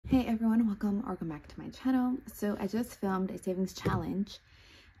Hey everyone, welcome back to my channel. So I just filmed a savings challenge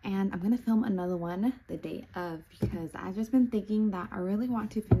and I'm gonna film another one the day of because I've just been thinking that I really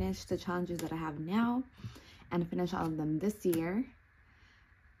want to finish the challenges that I have now and finish all of them this year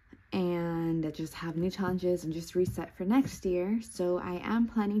and just have new challenges and just reset for next year. So I am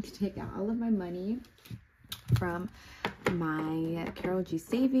planning to take out all of my money from my Challenge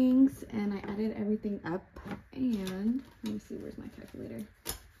savings and I added everything up. And let me see, where's my calculator?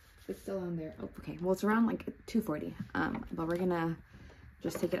 It's still on there. Oh, okay, well it's around like 240, but we're gonna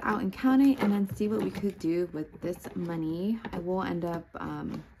just take it out and count it and then see what we could do with this money. I will end up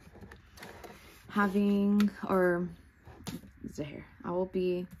having, or is it here, I will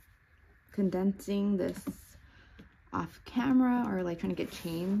be condensing this off camera, or like trying to get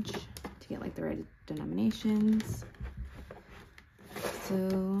change to get like the right denominations.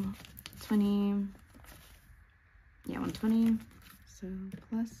 So 20, yeah, 120. So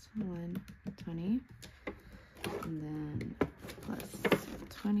plus 120, and then plus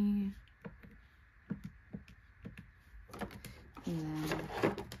 20, and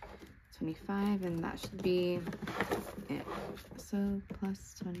then 25, and that should be it. So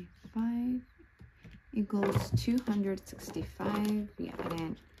plus 25 equals 265. Yeah, I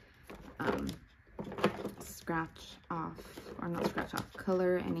didn't scratch off, or not scratch off,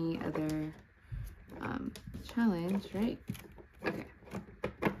 color any other challenge, right? Okay,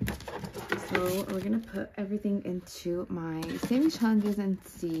 so we're gonna put everything into my savings challenges and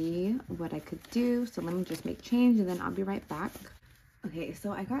see what I could do. So let me just make change and then I'll be right back. Okay,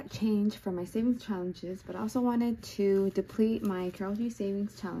 so I got change for my savings challenges, but I also wanted to deplete my Challenge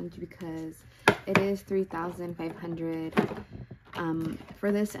savings challenge because it is 3,500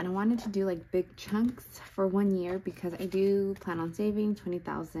 for this, and I wanted to do like big chunks for 1 year because I do plan on saving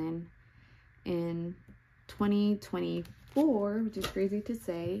 20,000 in 2024, which is crazy to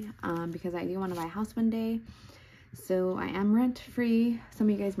say, because I do want to buy a house one day. So I am rent free. Some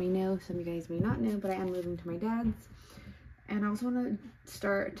of you guys may know, some of you guys may not know, but I am moving to my dad's. And I also want to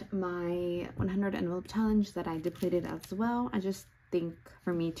start my 100 envelope challenge that I depleted as well. I just think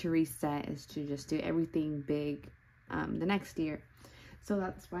for me to reset is to just do everything big the next year. So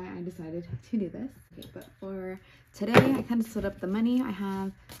that's why I decided to do this. Okay, but for today, I kind of split up the money. I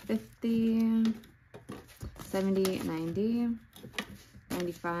have 50, 70, 90,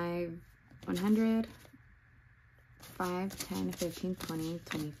 95, 100, 5, 10, 15, 20,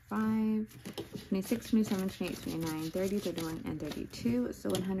 25, 26, 27, 28, 29, 30, 31, and 32. So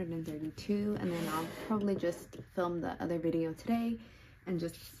 132. And then I'll probably just film the other video today and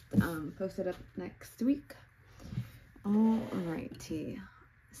just post it up next week. Alrighty.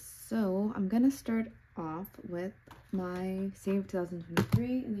 So I'm gonna start off with my Save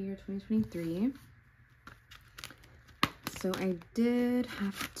 2023 in the year 2023. So I did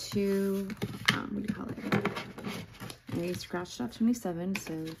have to, what do you call it? I scratched off 27,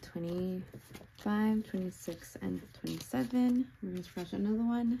 so 25, 26, and 27. We're gonna scratch another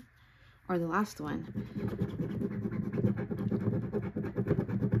one, or the last one,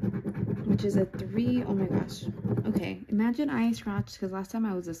 which is a 3. Oh my gosh. Okay, imagine I scratched, because last time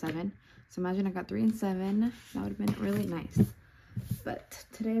I was a 7. So imagine I got 3 and 7. That would have been really nice. But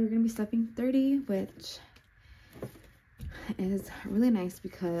today we're gonna be stepping 30, which is really nice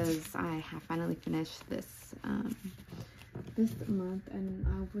because I have finally finished this this month, and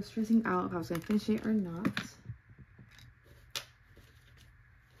I was stressing out if I was gonna finish it or not.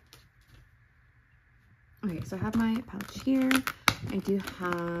 Okay, so I have my pouch here. I do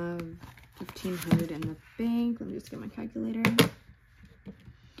have 1,500 in the bank. Let me just get my calculator.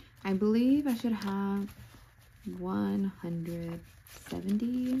 I believe I should have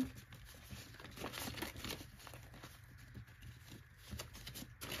 170.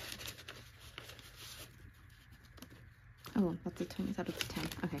 Oh, that's a 20 out of 10.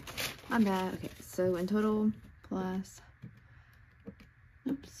 Okay, not bad. Okay, so in total plus,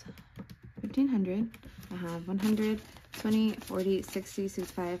 oops, 1,500. I have 100, 20, 40, 60,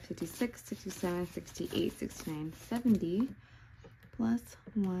 65, 56, 67, 68, 69, 70 plus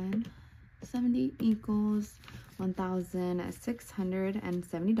 170 equals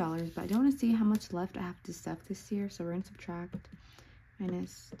 $1,670. But I don't want to see how much left I have to stuff this year, so we're going to subtract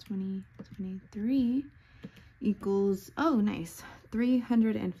minus 2023 equals, oh nice,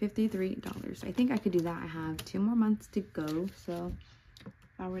 $353. I think I could do that. I have 2 more months to go, so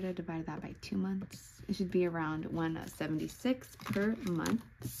if I were to divide that by 2 months, it should be around 176 per month.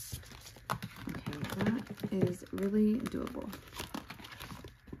 Okay, that is really doable.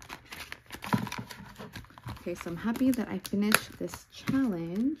 Okay, so I'm happy that I finished this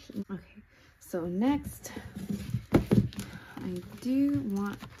challenge. Okay, so next I do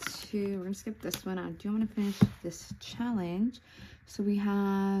want we're gonna skip this one. I do want to finish this challenge. So we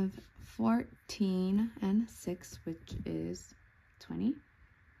have 14 and 6, which is 20.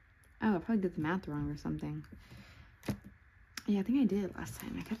 Oh, I probably did the math wrong or something. Yeah, I think I did last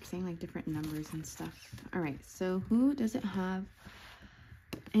time. I kept saying like different numbers and stuff. All right, so who doesn't have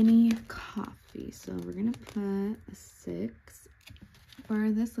any coffee? So we're gonna put a 6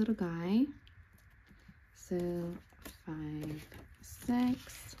 for this little guy. So 5,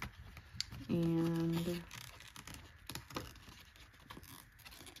 6, and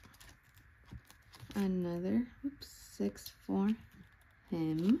another 6 for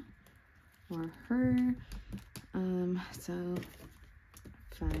him or her. So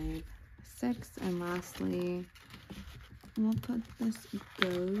 5, 6, and lastly we'll put this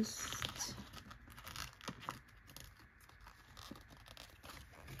ghost.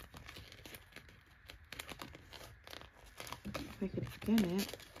 If I could get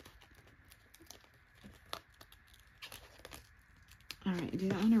it. Alright, do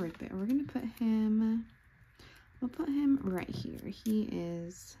that one right there. We're gonna put him, we'll put him right here. He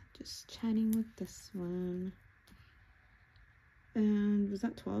is just chatting with this one. And was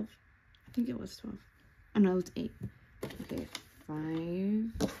that 12? I think it was 12. Oh no, it was 8. Okay,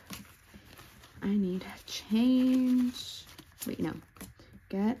 5. I need change. Wait, no.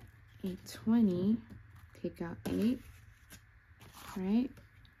 Get a 20. Take out 8. Right?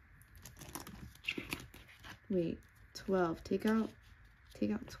 Wait, 12. Take out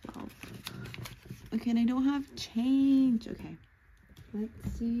 12. Okay, and I don't have change. Okay.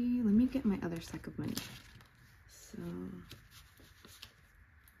 Let's see. Let me get my other stack of money. So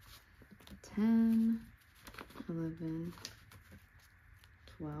 10, 11,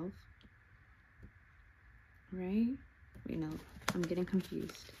 12. Right? Wait, no. I'm getting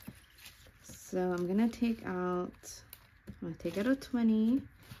confused. So I'm gonna take out a 20.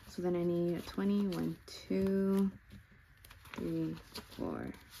 So then I need a 20. 1, 2, 3,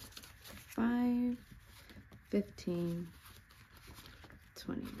 4, 5, 15,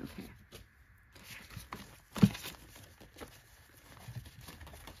 20. Okay.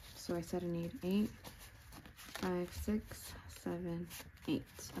 So I said I need 8, 5, 6, 7, 8.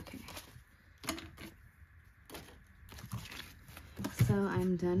 Okay. So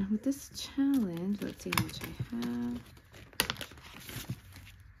I'm done with this challenge. Let's see how much I have.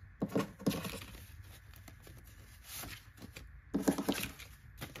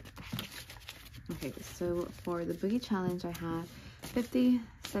 Okay, so for the boogie challenge, I have 50,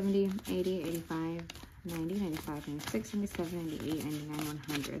 70, 80, 85, 90, 95, 96, 97, 98, 99,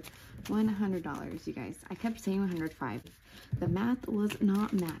 100. $100, you guys. I kept saying 105. The math was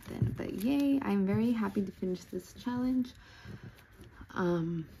not mathin', but yay, I'm very happy to finish this challenge.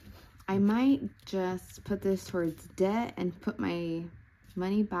 I might just put this towards debt and put my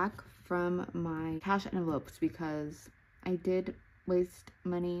money back from my cash envelopes because I did waste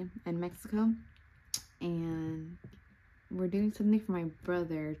money in Mexico and we're doing something for my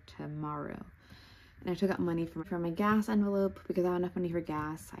brother tomorrow. And I took out money from my gas envelope because I have enough money for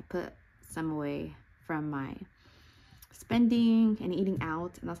gas. I put some away from my spending and eating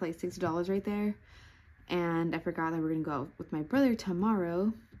out, and that's like $60 right there. And I forgot that we're gonna go out with my brother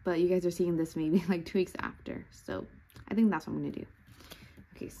tomorrow, but you guys are seeing this maybe like 2 weeks after. So I think that's what I'm gonna do.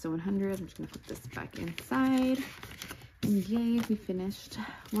 Okay, so 100, I'm just gonna put this back inside. And yay, we finished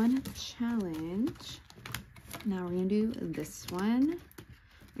one challenge. Now we're gonna do this one.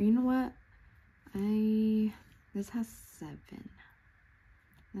 Or you know what? This has 7.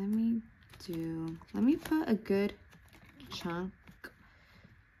 Let me put a good chunk.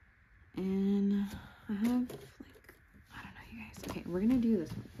 And I have like, I don't know, you guys. Okay, we're gonna do this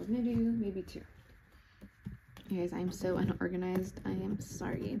one. We're gonna do maybe 2. You guys, I'm so unorganized. I am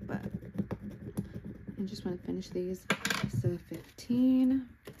sorry, but I just want to finish these. So 15.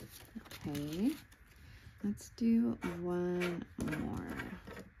 Okay. Let's do one more.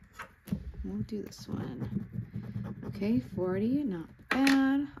 We'll do this one. Okay, 40, not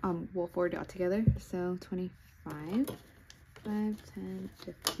bad. Well, 40 altogether. So 25. 5, 10,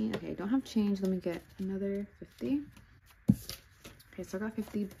 15. Okay, I don't have change. Let me get another 50. Okay, so I got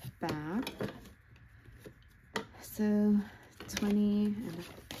 50 back. So 20 and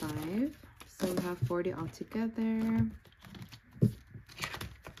 5. So we have 40 altogether.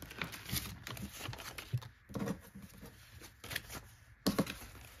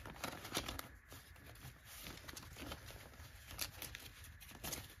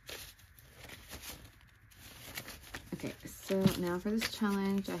 Okay, so now for this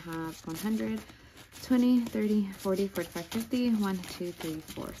challenge, I have 100, 20, 30, 40, 45, 50, 1, 2, 3,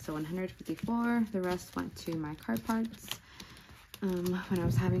 4. So 154. The rest went to my card parts. when I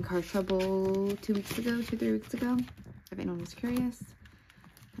was having car trouble 2 weeks ago, 3 weeks ago, if anyone was curious.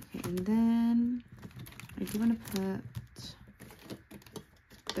 Okay, and then I do want to put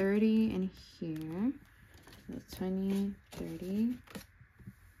 30 in here. So 20, 30.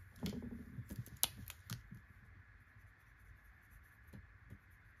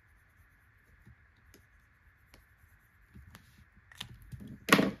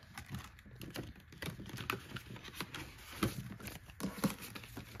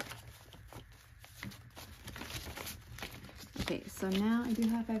 Okay, so now I do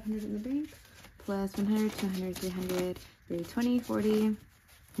have 500 in the bank, plus 100, 200, 300, 320, 40,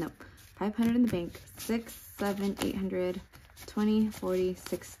 nope, 500 in the bank, 6, 7, 800, 20, 40,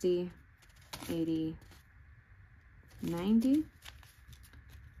 60, 80, 90,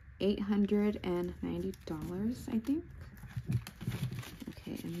 $890, I think.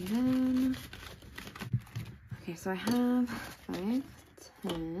 Okay, and then, okay, so I have 5,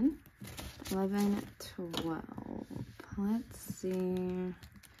 10, 11, 12. Let's see.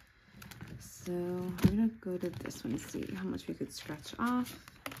 So I'm gonna go to this one and see how much we could scratch off.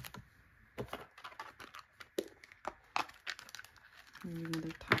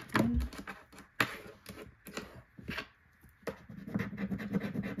 Another top one.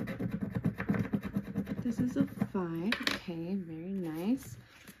 This is a 5. Okay, very nice.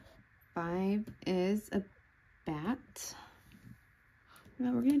 5 is a bat.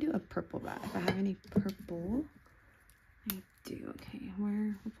 Now we're gonna do a purple bat. If I have any purple. I do. Okay,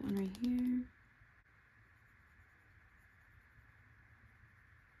 we'll put one right here.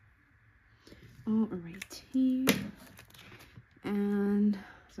 Oh, right here. And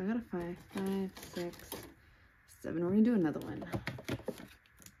so I got a 5, 5, 6, 7. We're gonna do another one.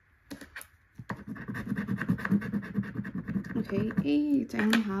 Okay, 8. I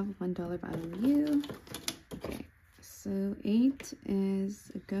only have $1 value. Okay, so 8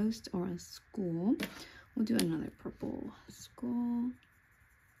 is a ghost or a school. We'll do another purple skull.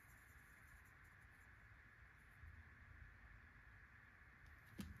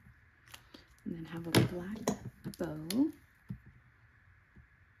 And then have a black bow.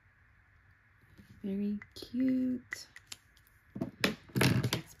 Very cute.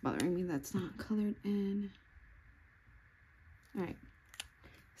 It's bothering me that's not colored in. Alright.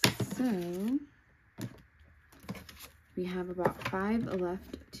 So we have about 5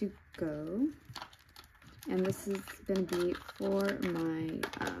 left to go. And this is going to be for my,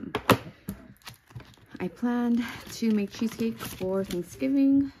 I planned to make cheesecake for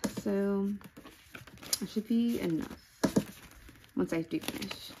Thanksgiving, so it should be enough once I do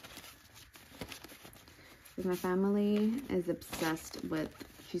finish. Because my family is obsessed with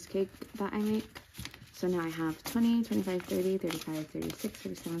cheesecake that I make. So now I have 20, 25, 30, 35, 36,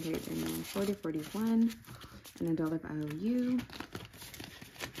 37, 38, 39, 40, 41, and $1 of IOU.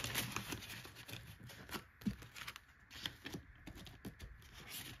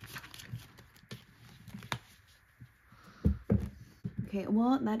 Okay,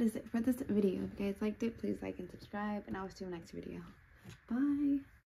 well, that is it for this video. If you guys liked it, please like and subscribe, and I will see you in the next video. Bye!